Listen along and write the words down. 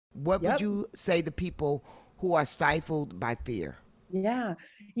What would Yep. you say to people who are stifled by fear? Yeah.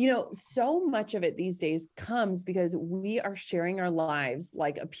 So much of it these days comes because we are sharing our lives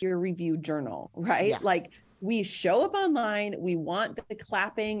like a peer reviewed journal, right? Yeah. Like we show up online, we want the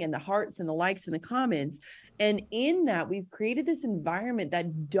clapping and the hearts and the likes and the comments. And in that, we've created this environment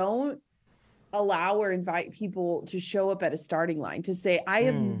that don't allow or invite people to show up at a starting line to say, I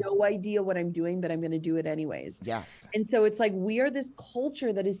have Mm. no idea what I'm doing, but I'm going to do it anyways. Yes. And so it's like we are this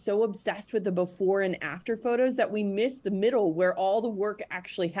culture that is so obsessed with the before and after photos that we miss the middle where all the work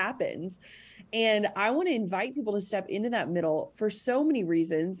actually happens. And I want to invite people to step into that middle for so many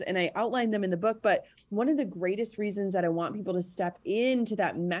reasons. And I outline them in the book. But one of the greatest reasons that I want people to step into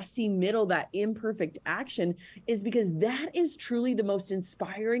that messy middle, that imperfect action, is because that is truly the most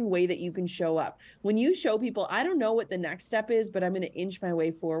inspiring way that you can show up. When you show people, I don't know what the next step is, but I'm going to inch my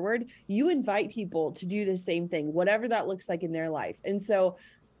way forward, you invite people to do the same thing, whatever that looks like in their life. And so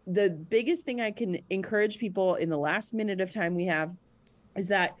the biggest thing I can encourage people in the last minute of time we have is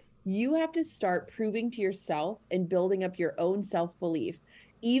that you have to start proving to yourself and building up your own self-belief.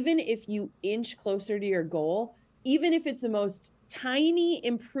 Even if you inch closer to your goal, even if it's the most tiny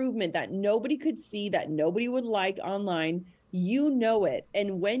improvement that nobody could see, that nobody would like online, you know it.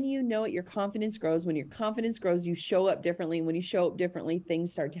 And when you know it, your confidence grows. When your confidence grows, you show up differently. When you show up differently,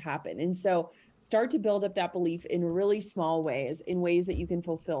 things start to happen. And so start to build up that belief in really small ways, in ways that you can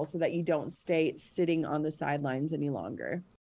fulfill so that you don't stay sitting on the sidelines any longer.